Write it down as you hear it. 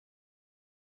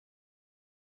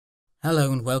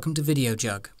Hello and welcome to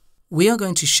VideoJug. We are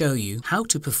going to show you how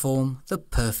to perform the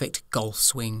perfect golf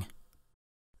swing.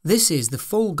 This is the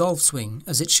full golf swing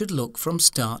as it should look from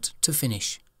start to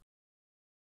finish.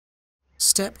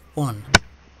 Step 1.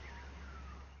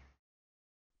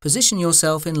 Position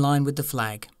yourself in line with the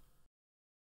flag.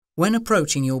 When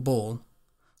approaching your ball,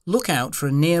 look out for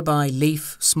a nearby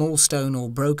leaf, small stone or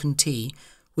broken tee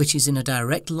which is in a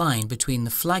direct line between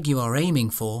the flag you are aiming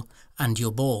for and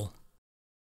your ball.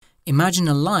 Imagine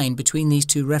a line between these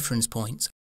two reference points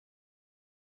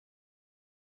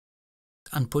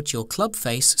and put your club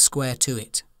face square to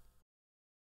it.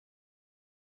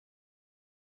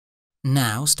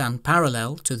 Now stand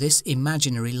parallel to this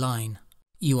imaginary line.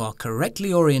 You are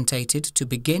correctly orientated to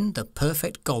begin the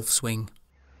perfect golf swing.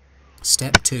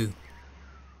 Step 2.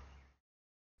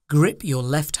 Grip your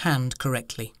left hand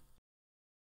correctly.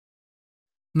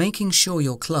 Making sure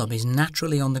your club is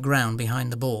naturally on the ground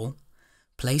behind the ball,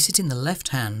 place it in the left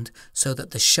hand so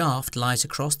that the shaft lies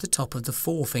across the top of the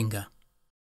forefinger.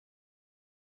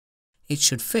 It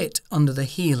should fit under the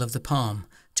heel of the palm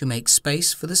to make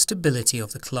space for the stability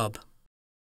of the club.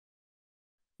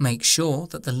 Make sure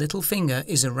that the little finger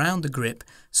is around the grip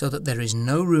so that there is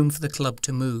no room for the club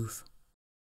to move.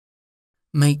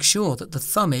 Make sure that the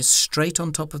thumb is straight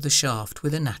on top of the shaft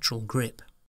with a natural grip.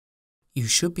 You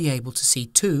should be able to see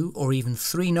 2 or even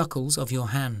 3 knuckles of your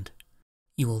hand.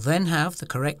 You will then have the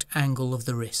correct angle of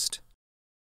the wrist.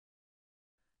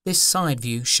 This side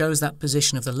view shows that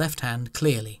position of the left hand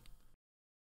clearly.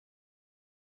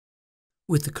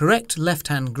 With the correct left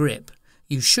hand grip,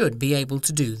 you should be able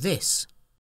to do this.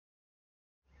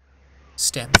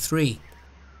 Step 3.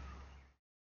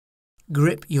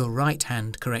 Grip your right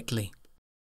hand correctly.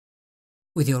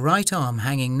 With your right arm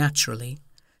hanging naturally,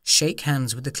 shake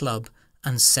hands with the club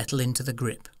and settle into the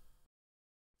grip.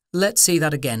 Let's see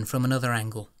that again from another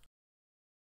angle.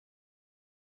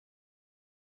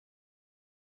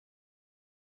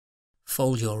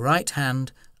 Fold your right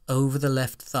hand over the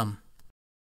left thumb.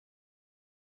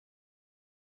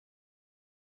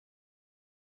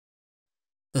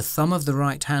 The thumb of the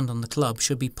right hand on the club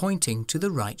should be pointing to the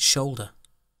right shoulder.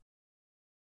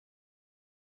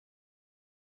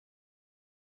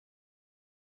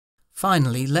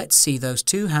 Finally, let's see those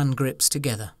 2 hand grips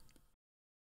together.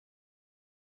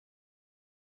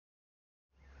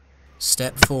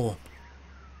 Step 4.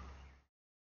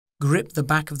 Grip the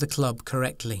back of the club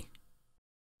correctly.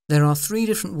 There are 3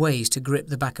 different ways to grip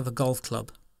the back of a golf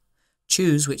club.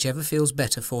 Choose whichever feels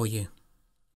better for you.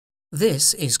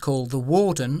 This is called the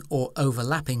Warden or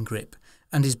overlapping grip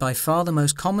and is by far the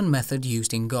most common method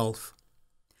used in golf.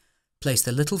 Place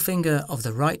the little finger of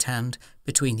the right hand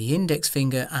between the index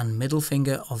finger and middle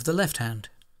finger of the left hand.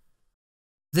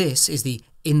 This is the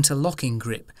interlocking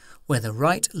grip, where the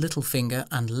right little finger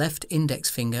and left index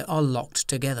finger are locked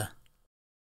together.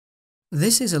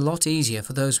 This is a lot easier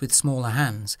for those with smaller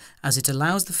hands, as it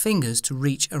allows the fingers to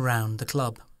reach around the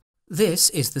club. This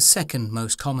is the second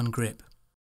most common grip.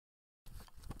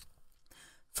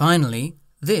 Finally,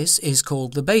 this is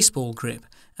called the baseball grip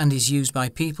and is used by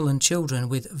people and children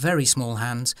with very small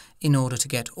hands in order to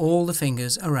get all the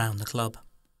fingers around the club.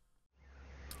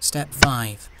 Step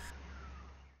 5.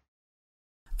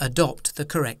 Adopt the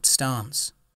correct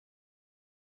stance.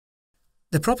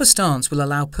 The proper stance will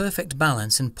allow perfect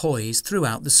balance and poise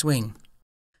throughout the swing.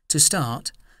 To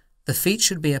start, the feet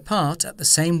should be apart at the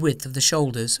same width of the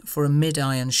shoulders for a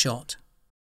mid-iron shot.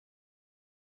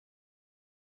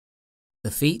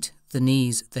 The feet, the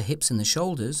knees, the hips and the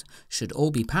shoulders should all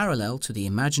be parallel to the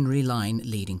imaginary line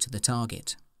leading to the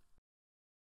target.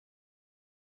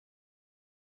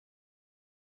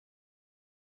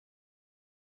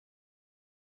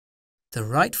 The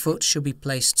right foot should be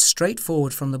placed straight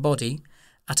forward from the body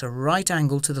at a right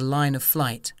angle to the line of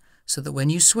flight so that when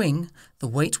you swing, the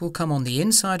weight will come on the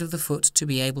inside of the foot to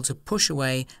be able to push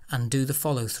away and do the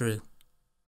follow-through.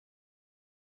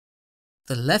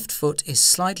 The left foot is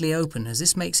slightly open as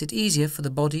this makes it easier for the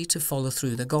body to follow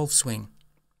through the golf swing.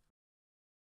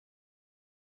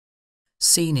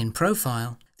 Seen in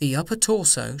profile, the upper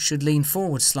torso should lean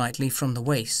forward slightly from the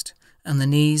waist and the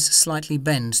knees slightly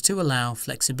bend to allow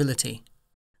flexibility.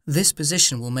 This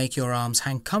position will make your arms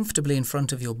hang comfortably in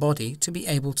front of your body to be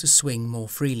able to swing more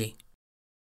freely.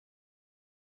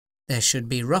 There should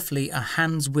be roughly a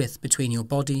hand's width between your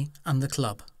body and the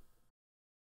club.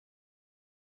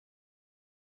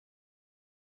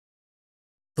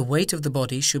 The weight of the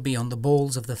body should be on the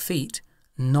balls of the feet,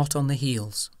 not on the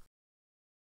heels.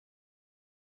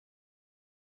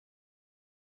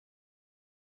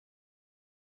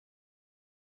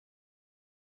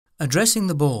 Addressing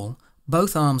the ball,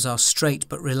 both arms are straight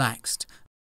but relaxed,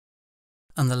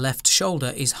 and the left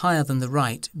shoulder is higher than the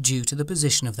right due to the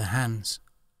position of the hands.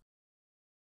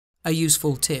 A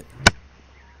useful tip.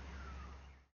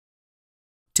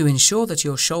 To ensure that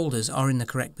your shoulders are in the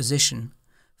correct position,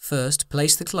 first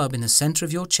place the club in the centre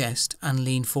of your chest and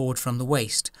lean forward from the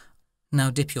waist. Now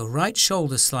dip your right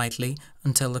shoulder slightly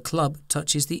until the club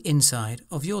touches the inside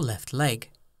of your left leg.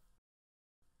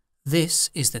 This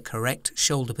is the correct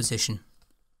shoulder position.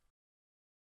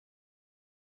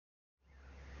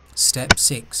 Step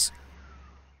 6.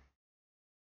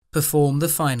 Perform the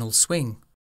final swing.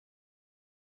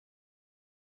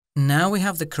 Now we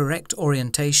have the correct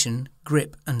orientation,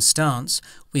 grip and stance,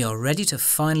 we are ready to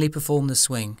finally perform the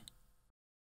swing.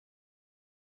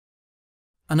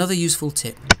 Another useful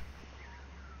tip.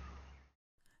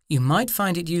 You might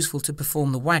find it useful to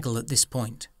perform the waggle at this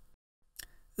point.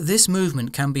 This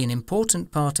movement can be an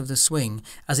important part of the swing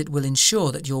as it will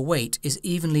ensure that your weight is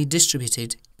evenly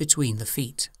distributed between the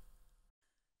feet.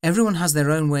 Everyone has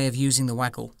their own way of using the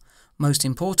waggle. Most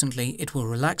importantly, it will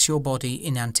relax your body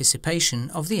in anticipation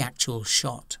of the actual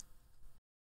shot.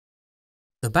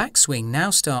 The backswing now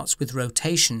starts with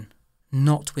rotation,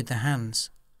 not with the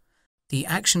hands. The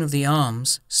action of the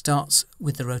arms starts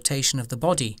with the rotation of the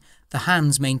body, the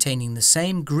hands maintaining the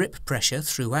same grip pressure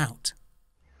throughout.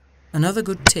 Another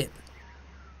good tip.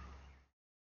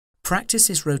 Practice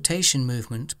this rotation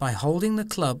movement by holding the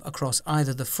club across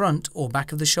either the front or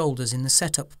back of the shoulders in the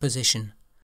setup position.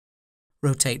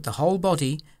 Rotate the whole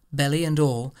body, belly and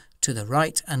all, to the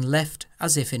right and left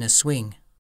as if in a swing.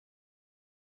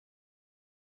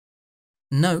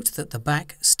 Note that the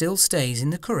back still stays in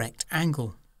the correct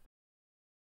angle.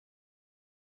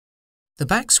 The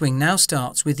backswing now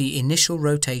starts with the initial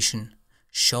rotation,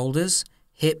 shoulders,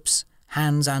 hips,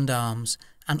 hands and arms,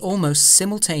 an almost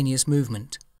simultaneous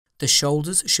movement. The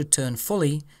shoulders should turn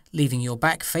fully, leaving your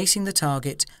back facing the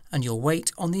target and your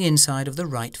weight on the inside of the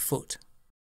right foot.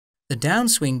 The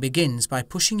downswing begins by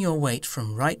pushing your weight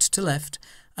from right to left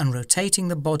and rotating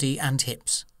the body and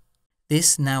hips.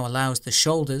 This now allows the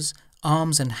shoulders,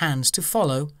 arms and hands to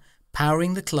follow,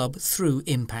 powering the club through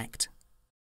impact.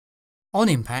 On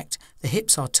impact, the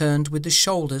hips are turned with the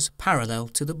shoulders parallel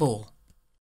to the ball.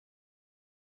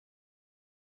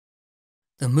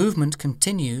 The movement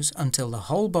continues until the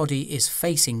whole body is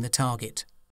facing the target.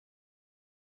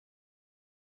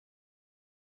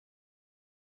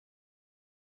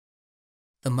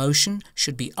 The motion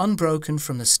should be unbroken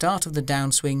from the start of the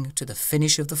downswing to the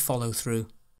finish of the follow-through.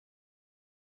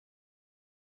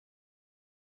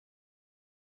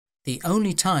 The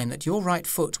only time that your right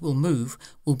foot will move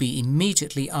will be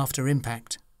immediately after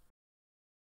impact.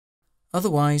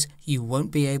 Otherwise, you won't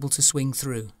be able to swing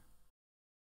through.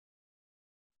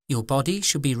 Your body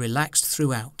should be relaxed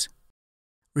throughout.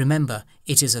 Remember,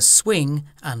 it is a swing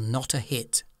and not a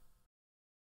hit.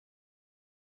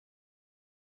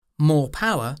 More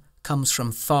power comes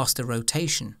from faster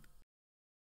rotation.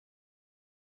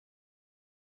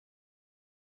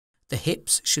 The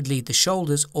hips should lead the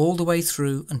shoulders all the way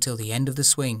through until the end of the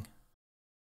swing.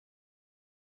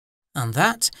 And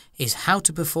that is how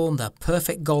to perform the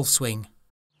perfect golf swing.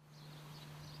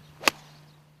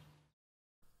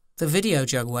 The Video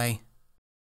Jug Way.